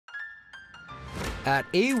At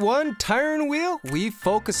A1 Tire and Wheel, we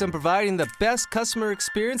focus on providing the best customer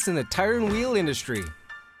experience in the tire and wheel industry.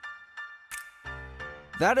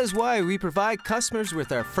 That is why we provide customers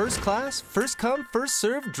with our first-class, first-come,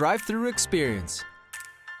 first-served drive-thru experience.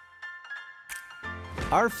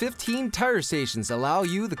 Our 15 tire stations allow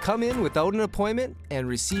you to come in without an appointment and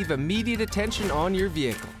receive immediate attention on your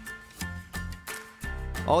vehicle.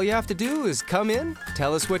 All you have to do is come in,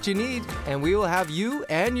 tell us what you need, and we will have you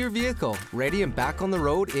and your vehicle ready and back on the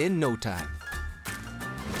road in no time.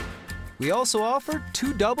 We also offer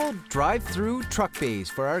 2 double drive-thru truck bays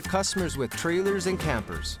for our customers with trailers and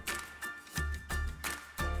campers.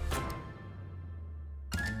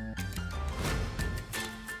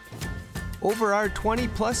 Over our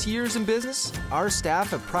 20-plus years in business, our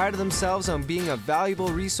staff have prided themselves on being a valuable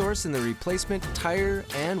resource in the replacement tire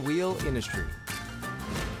and wheel industry.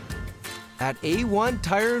 At A1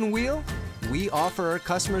 Tire and Wheel, we offer our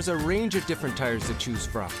customers a range of different tires to choose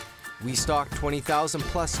from. We stock 20,000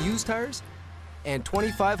 plus used tires and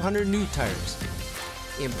 2,500 new tires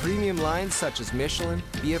in premium lines such as Michelin,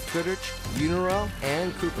 Goodrich, Uniroyal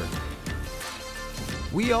and Cooper.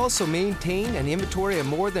 We also maintain an inventory of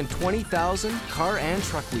more than 20,000 car and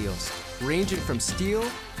truck wheels, ranging from steel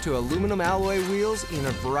to aluminum alloy wheels in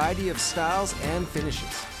a variety of styles and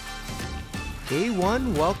finishes.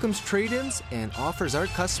 A1 welcomes trade-ins and offers our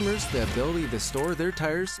customers the ability to store their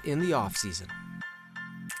tires in the off-season.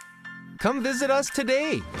 Come visit us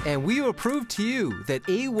today, and we will prove to you that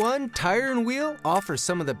A1 Tire and Wheel offers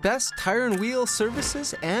some of the best tire and wheel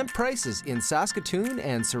services and prices in Saskatoon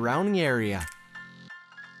and surrounding area.